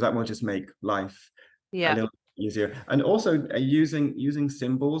them, because that will just make life a little easier. And also using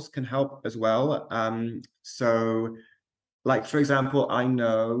symbols can help as well. So, like, for example, I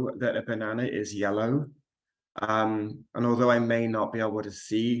know that a banana is yellow. And although I may not be able to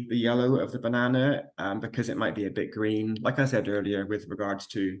see the yellow of the banana, because it might be a bit green, like I said earlier, with regards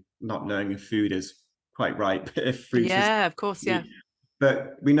to not knowing if food is quite ripe, if fruit is. Yeah, of course, yeah.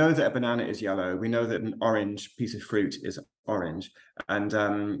 But we know that a banana is yellow. We know that an orange piece of fruit is orange, and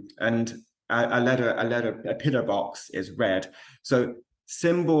a pillar box is red. So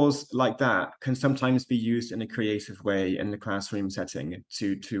symbols like that can sometimes be used in a creative way in the classroom setting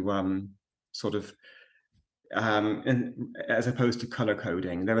to sort of as opposed to color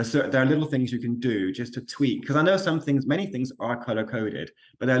coding. There are little things you can do just to tweak, because I know many things are color coded,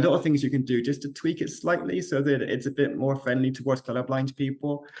 but there are little things you can do just to tweak it slightly so that it's a bit more friendly towards colorblind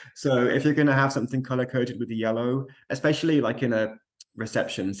people. So if you're going to have something color coded with the yellow, especially like in a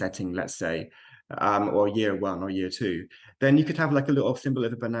reception setting, let's say, or year 1 or year 2, then you could have like a little symbol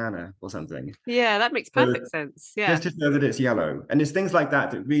of a banana or something. Yeah, that makes perfect sense. Yeah, just to know that it's yellow. And it's things like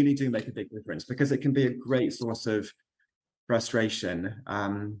that that really do make a big difference, because it can be a great source of frustration,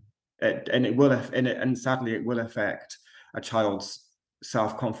 and sadly it will affect a child's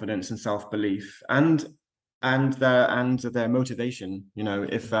self-confidence and self-belief and their motivation.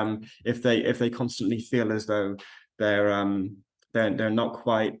 If they constantly feel as though they're not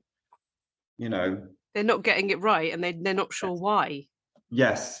quite, they're not getting it right, and they're not sure why.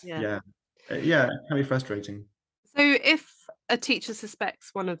 Yes. Yeah, it can be frustrating. So if a teacher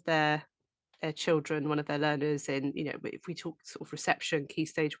suspects one of their children, one of their learners in, if we talk sort of reception, key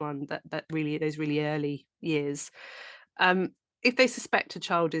stage 1, that really, those really early years, if they suspect a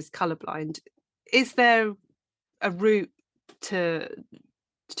child is colourblind, is there a route to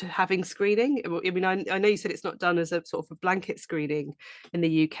having screening? I mean, I know you said it's not done as a sort of a blanket screening in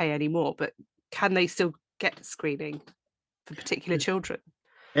the UK anymore, but can they still get screening for particular children?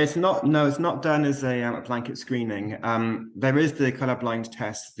 It's not done as a blanket screening. There is the colorblind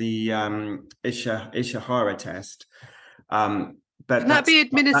test, the Ishihara test. But can that be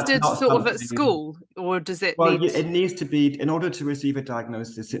administered sort of at school, or does it? Well, it needs to be, in order to receive a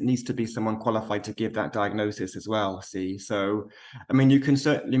diagnosis, it needs to be someone qualified to give that diagnosis as well. See, so I mean, you can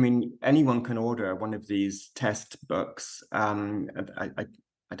certainly, anyone can order one of these test books.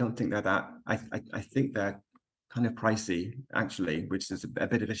 I don't think they're that. I think they're kind of pricey, actually, which is a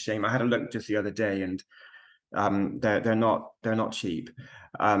bit of a shame. I had a look just the other day, and they're not cheap.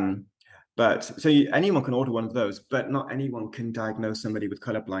 But so anyone can order one of those, but not anyone can diagnose somebody with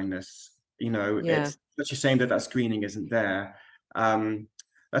color blindness. It's such a shame that screening isn't there.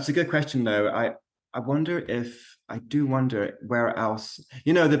 That's a good question, though. I do wonder where else.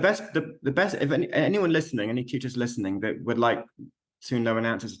 The best. If anyone listening, any teachers listening that would like to know an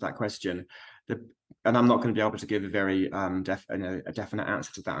answer to that question, and I'm not going to be able to give a very a definite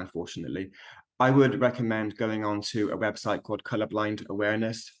answer to that, unfortunately. I would recommend going on to a website called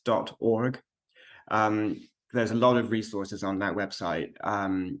colorblindawareness.org. There's a lot of resources on that website.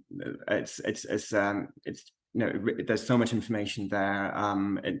 There's so much information there.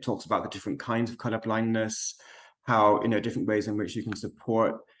 It talks about the different kinds of colorblindness, how different ways in which you can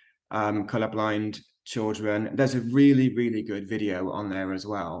support colorblind children. There's a really, really good video on there as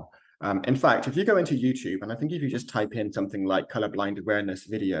well. In fact, if you go into YouTube, and I think if you just type in something like colorblind awareness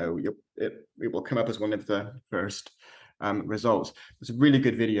video, it will come up as one of the first results. It's a really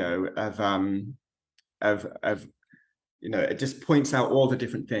good video of it just points out all the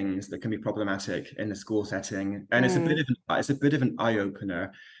different things that can be problematic in the school setting, and it's a bit of an eye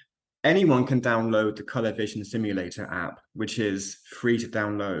opener. Anyone can download the Colour Vision Simulator app, which is free to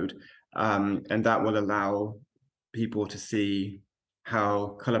download, and that will allow people to see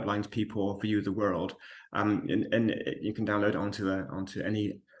how colorblind people view the world. And you can download onto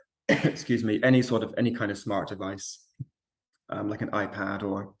any excuse me, any kind of smart device, like an iPad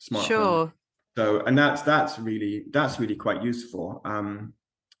or smartphone. Sure. So, and that's really quite useful.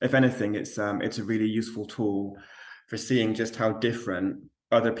 If anything, it's a really useful tool for seeing just how different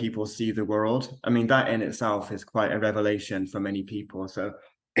other people see the world. I mean, that in itself is quite a revelation for many people. So,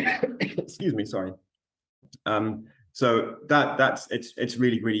 excuse me, sorry. So it's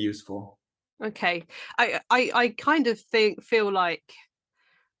really, really useful. Okay. I kind of feel like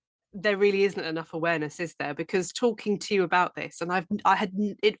there really isn't enough awareness, is there? Because talking to you about this, and I had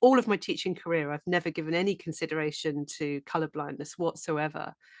in all of my teaching career, I've never given any consideration to colourblindness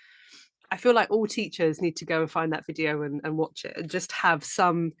whatsoever. I feel like all teachers need to go and find that video and watch it and just have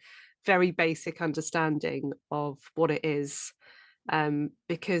some very basic understanding of what it is.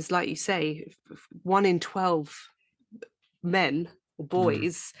 Because like you say, 1 in 12 men or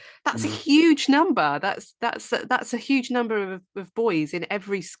boys, that's a huge number. That's a huge number of boys in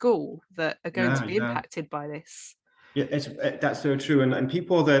every school that are going to be impacted by this. Yeah, that's so true. And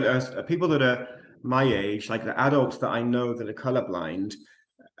people that are my age, like the adults that I know that are colorblind,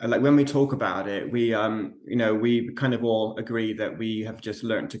 like when we talk about it, we we kind of all agree that we have just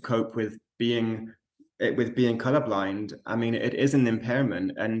learned to cope with being colorblind. I mean, it is an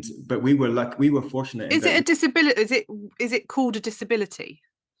impairment, but we were fortunate. Is it a disability? Is it called a disability?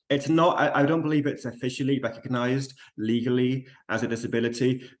 It's not. I don't believe it's officially recognized legally as a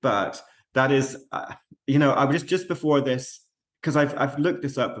disability, but that is, I was just before this, because I've looked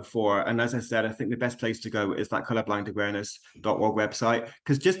this up before, and as I said, I think the best place to go is that colorblindAwareness.org website.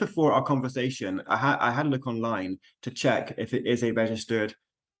 Because just before our conversation, I had a look online to check if it is a registered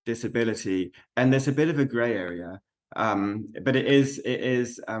disability, and there's a bit of a gray area, but it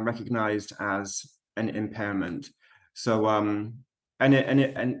is recognized as an impairment. So and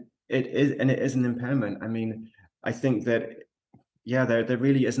it is an impairment. I mean, I think that there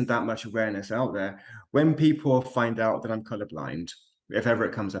really isn't that much awareness out there. When people find out that I'm colorblind, if ever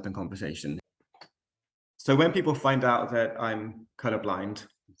it comes up in conversation, so when people find out that I'm colorblind,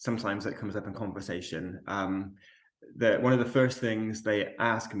 sometimes it comes up in conversation. That one of the first things they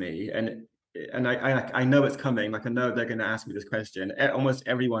ask me, and I know it's coming, like I know they're going to ask me this question. Almost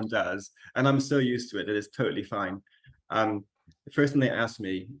everyone does, and I'm so used to it that it's totally fine. The first thing they ask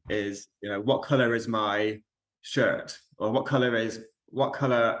me is, what color is my shirt, or what color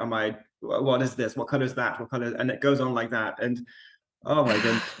am I? What is this? What color is that? What color? And it goes on like that. And oh my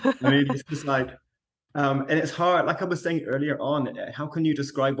goodness, I mean, it's just like. And it's hard, like I was saying earlier on, how can you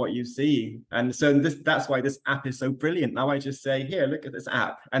describe what you see? And so that's why this app is so brilliant. Now I just say, here, look at this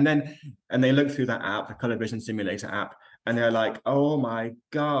app. And they look through that app, the Colour Vision Simulator app, and they're like, oh my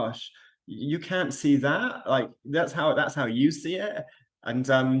gosh, you can't see that? Like, that's how you see it. And,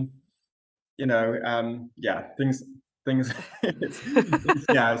 things,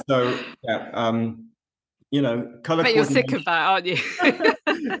 color. But you're sick of that, aren't you?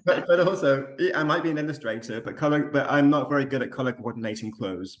 but also, I might be an illustrator, but I'm not very good at color coordinating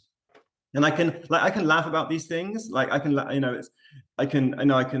clothes. And I can laugh about these things. Like I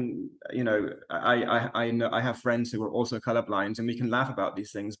have friends who are also colorblind, and we can laugh about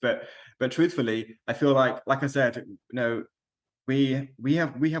these things. But truthfully, I feel like I said, we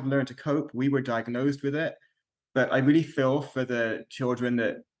have learned to cope. We were diagnosed with it. But I really feel for the children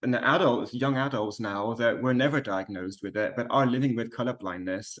and the young adults now that were never diagnosed with it, but are living with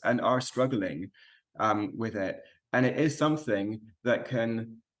colorblindness and are struggling with it. And it is something that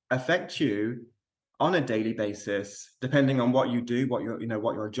can affect you on a daily basis, depending on what you do, what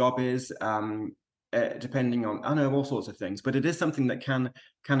your job is, depending on, all sorts of things. But it is something that can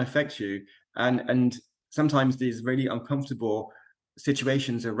affect you. And sometimes these really uncomfortable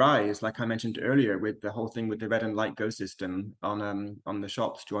situations arise, like I mentioned earlier, with the whole thing with the red and light go system on the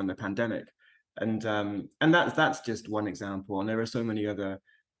shops during the pandemic, and that's just one example, and there are so many other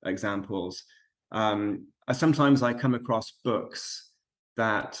examples. Sometimes I come across books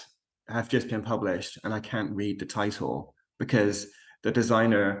that have just been published, and I can't read the title because the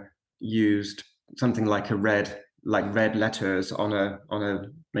designer used something like red letters on a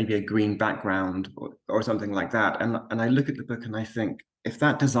maybe a green background or something like that, and I look at the book and I think, if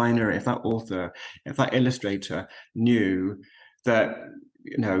that designer, if that author, if that illustrator knew that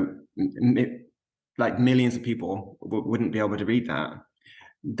like millions of people wouldn't be able to read that,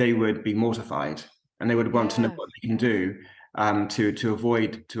 they would be mortified. and they would want to know what they can do to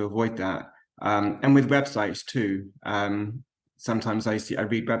avoid that. And with websites too. Sometimes I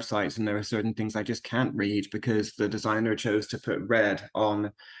read websites and there are certain things I just can't read because the designer chose to put red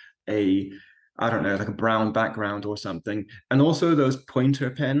on I don't know, like a brown background or something. And also those pointer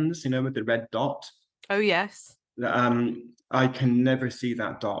pens, with the red dot. Oh, yes. I can never see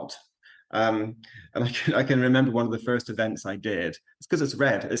that dot. And I can remember one of the first events I did. It's because it's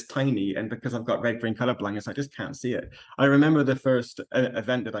red, it's tiny, and because I've got red-green color blindness, I just can't see it. I remember the first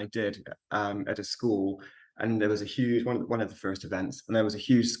event that I did at a school, and there was a huge one of the first events, and there was a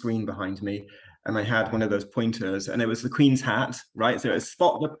huge screen behind me, and I had one of those pointers, and it was the Queen's hat, right? So it's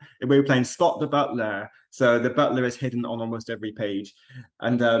we were playing Spot the Butler. So the butler is hidden on almost every page,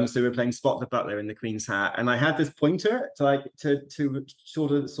 and so we were playing Spot the Butler in the Queen's hat, and I had this pointer to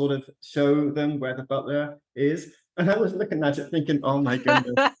sort of show them where the butler is. And I was looking at it thinking, oh my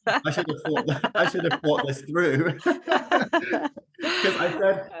goodness, I should have thought this through. Because I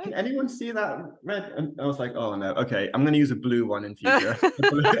said, can anyone see that red? And I was like, oh no, okay, I'm going to use a blue one in future.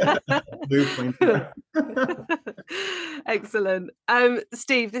 Blue pointer. Excellent.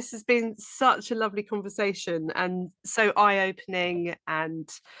 Steve, this has been such a lovely conversation and so eye-opening and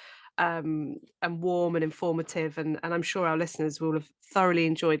warm and informative, and I'm sure our listeners will have thoroughly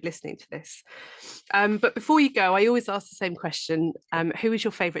enjoyed listening to this. But before you go, I always ask the same question. Who is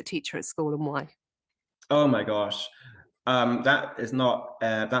your favourite teacher at school and why? Oh my gosh. That's not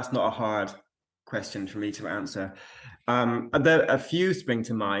a hard question for me to answer. There a few spring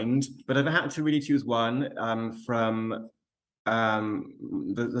to mind, but if I had to really choose one from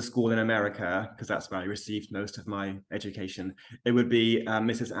the school in America, because that's where I received most of my education, it would be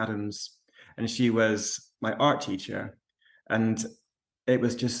Mrs. Adams, and she was my art teacher, and it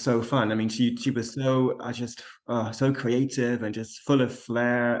was just so fun. I mean, she was so creative and just full of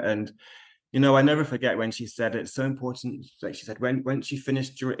flair. And I never forget when she said it's so important. Like she said, when she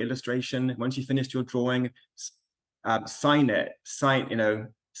finished your illustration, when she finished your drawing, sign it,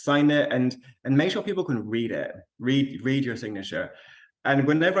 and make sure people can read it, read your signature. And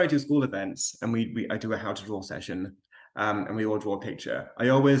whenever I do school events and I do a how to draw session, and we all draw a picture, I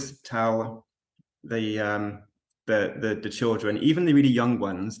always tell the children, even the really young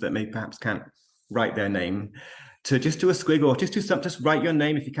ones that may perhaps can't write their name, to just do a squiggle, just write your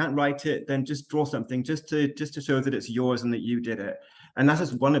name. If you can't write it, then just draw something just to show that it's yours and that you did it. And that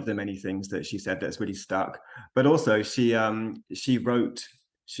is one of the many things that she said that's really stuck. But also she wrote,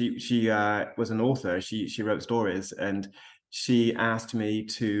 she was an author. She wrote stories, and she asked me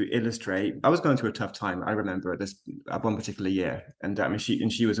to illustrate. I was going through a tough time, I remember, this one particular year, and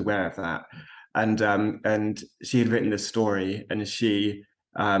she was aware of that. And she had written this story, and she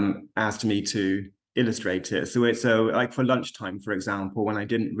asked me to illustrate it. So like for lunchtime, for example, when I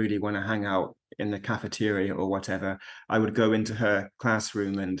didn't really want to hang out in the cafeteria or whatever, I would go into her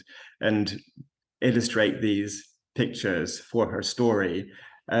classroom and illustrate these pictures for her story.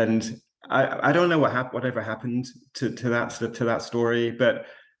 And I don't know whatever happened to that story, but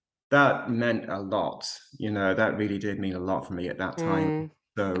that meant a lot. That really did mean a lot for me at that time.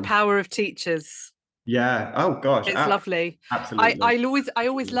 So the power of teachers. Yeah. Oh gosh, it's lovely. Absolutely. I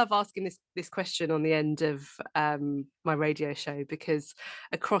always love asking this question on the end of my radio show, because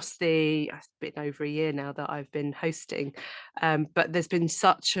across it's been over a year now that I've been hosting, but there's been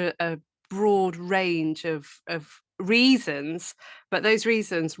such a broad range of reasons, but those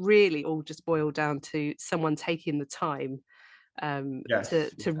reasons really all just boil down to someone taking the time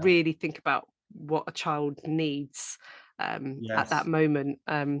to really think about what a child needs at that moment.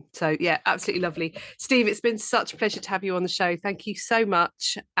 So yeah, absolutely lovely. Steve, it's been such a pleasure to have you on the show. Thank you so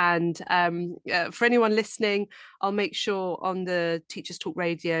much. And for anyone listening, I'll make sure on the Teachers Talk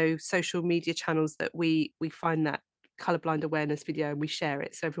Radio social media channels that we find that colourblind awareness video and we share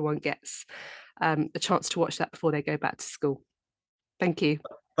it so everyone gets a chance to watch that before they go back to school. Thank you.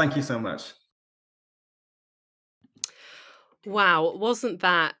 Thank you so much. Wow, wasn't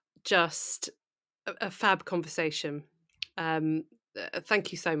that just a fab conversation?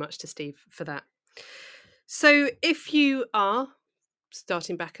 Thank you so much to Steve for that. So if you are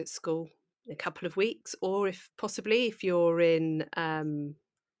starting back at school in a couple of weeks, or if you're in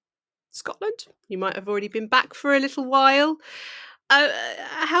Scotland, you might have already been back for a little while.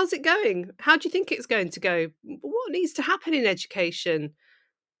 How's it going? How do you think it's going to go? What needs to happen in education?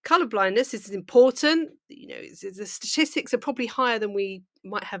 Colourblindness is important. The statistics are probably higher than we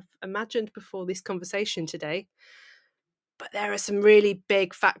might have imagined before this conversation today. But there are some really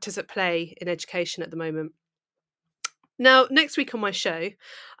big factors at play in education at the moment. Now, next week on my show,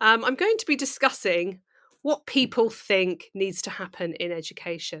 I'm going to be discussing what people think needs to happen in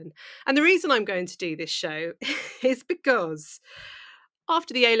education. And the reason I'm going to do this show is because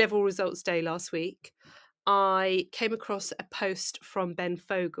after the A-level results day last week, I came across a post from Ben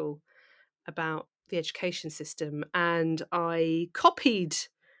Fogle about the education system, and I copied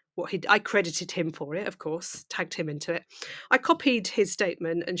I credited him for it, of course, tagged him into it. I copied his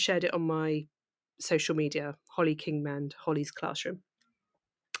statement and shared it on my social media, Holly Kingman, Holly's Classroom.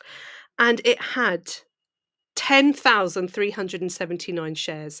 And it had 10,379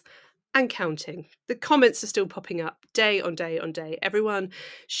 shares and counting. The comments are still popping up day on day on day. Everyone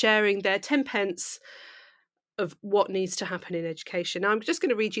sharing their 10 pence of what needs to happen in education. Now, I'm just going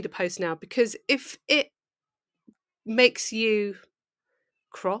to read you the post now, because if it makes you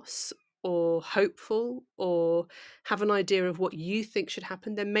cross or hopeful or have an idea of what you think should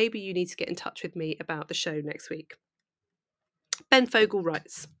happen, then maybe you need to get in touch with me about the show next week. Ben Fogle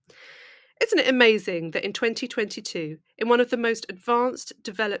writes, "Isn't it amazing that in 2022, in one of the most advanced,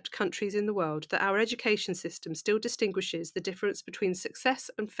 developed countries in the world, that our education system still distinguishes the difference between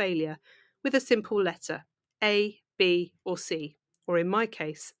success and failure with a simple letter, A, B, or C, or in my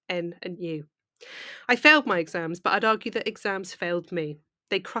case, N and U. I failed my exams, but I'd argue that exams failed me.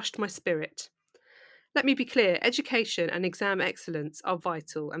 They crushed my spirit. Let me be clear, education and exam excellence are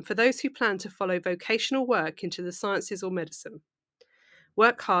vital, and for those who plan to follow vocational work into the sciences or medicine.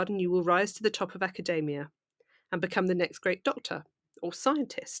 Work hard and you will rise to the top of academia and become the next great doctor or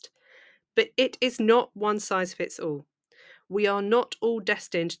scientist. But it is not one size fits all. We are not all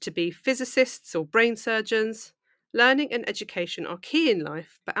destined to be physicists or brain surgeons. Learning and education are key in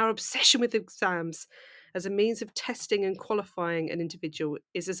life, but our obsession with exams as a means of testing and qualifying an individual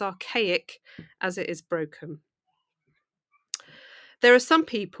is as archaic as it is broken. There are some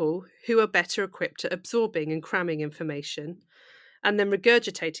people who are better equipped at absorbing and cramming information and then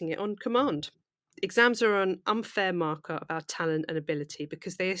regurgitating it on command. Exams are an unfair marker of our talent and ability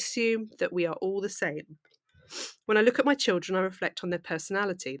because they assume that we are all the same. When I look at my children, I reflect on their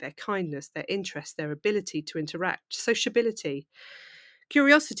personality, their kindness, their interest, their ability to interact, sociability,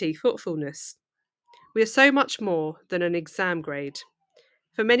 curiosity, thoughtfulness. We are so much more than an exam grade.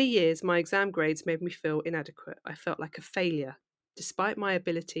 For many years, my exam grades made me feel inadequate. I felt like a failure, despite my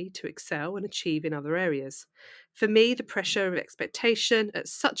ability to excel and achieve in other areas. For me, the pressure of expectation at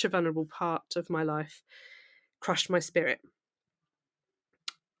such a vulnerable part of my life crushed my spirit.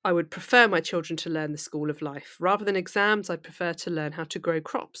 I would prefer my children to learn the school of life. Rather than exams, I'd prefer to learn how to grow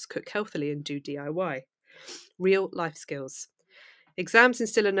crops, cook healthily, and do DIY. Real life skills. Exams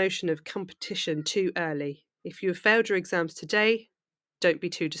instill a notion of competition too early. If you have failed your exams today, don't be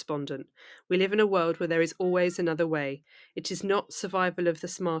too despondent. We live in a world where there is always another way. It is not survival of the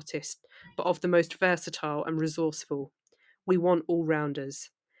smartest, but of the most versatile and resourceful. We want all-rounders.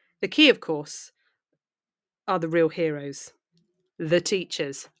 The key, of course, are the real heroes. The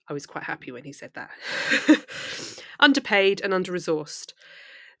teachers. I was quite happy when he said that. Underpaid and under-resourced.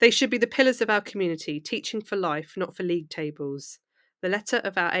 They should be the pillars of our community, teaching for life, not for league tables. The letter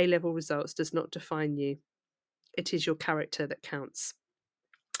of our A-level results does not define you. It is your character that counts."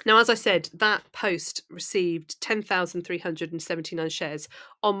 Now, as I said, that post received 10,379 shares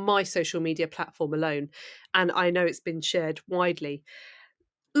on my social media platform alone, and I know it's been shared widely.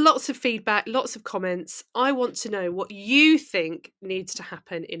 Lots of feedback, lots of comments. I want to know what you think needs to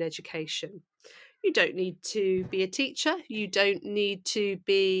happen in education. You don't need to be a teacher. You don't need to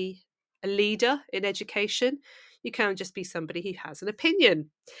be a leader in education. You can just be somebody who has an opinion.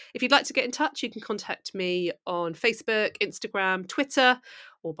 If you'd like to get in touch, you can contact me on Facebook, Instagram, Twitter,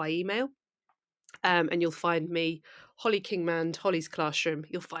 or by email. And you'll find me, Holly Kingman, Holly's Classroom.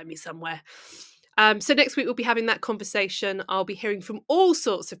 You'll find me somewhere. So next week we'll be having that conversation. I'll be hearing from all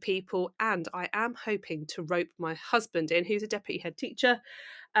sorts of people, and I am hoping to rope my husband in, who's a deputy head teacher,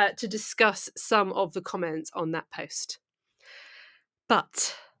 to discuss some of the comments on that post.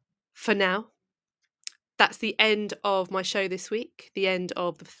 But for now, that's the end of my show this week, the end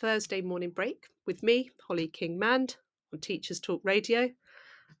of the Thursday morning break with me, Holly Kingman, on Teachers Talk Radio.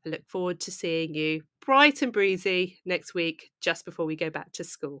 I look forward to seeing you bright and breezy next week, just before we go back to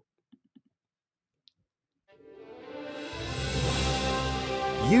school.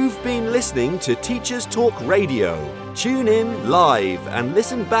 You've been listening to Teachers Talk Radio. Tune in live and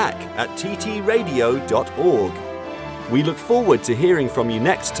listen back at ttradio.org. We look forward to hearing from you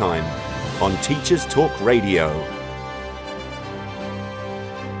next time on Teachers Talk Radio.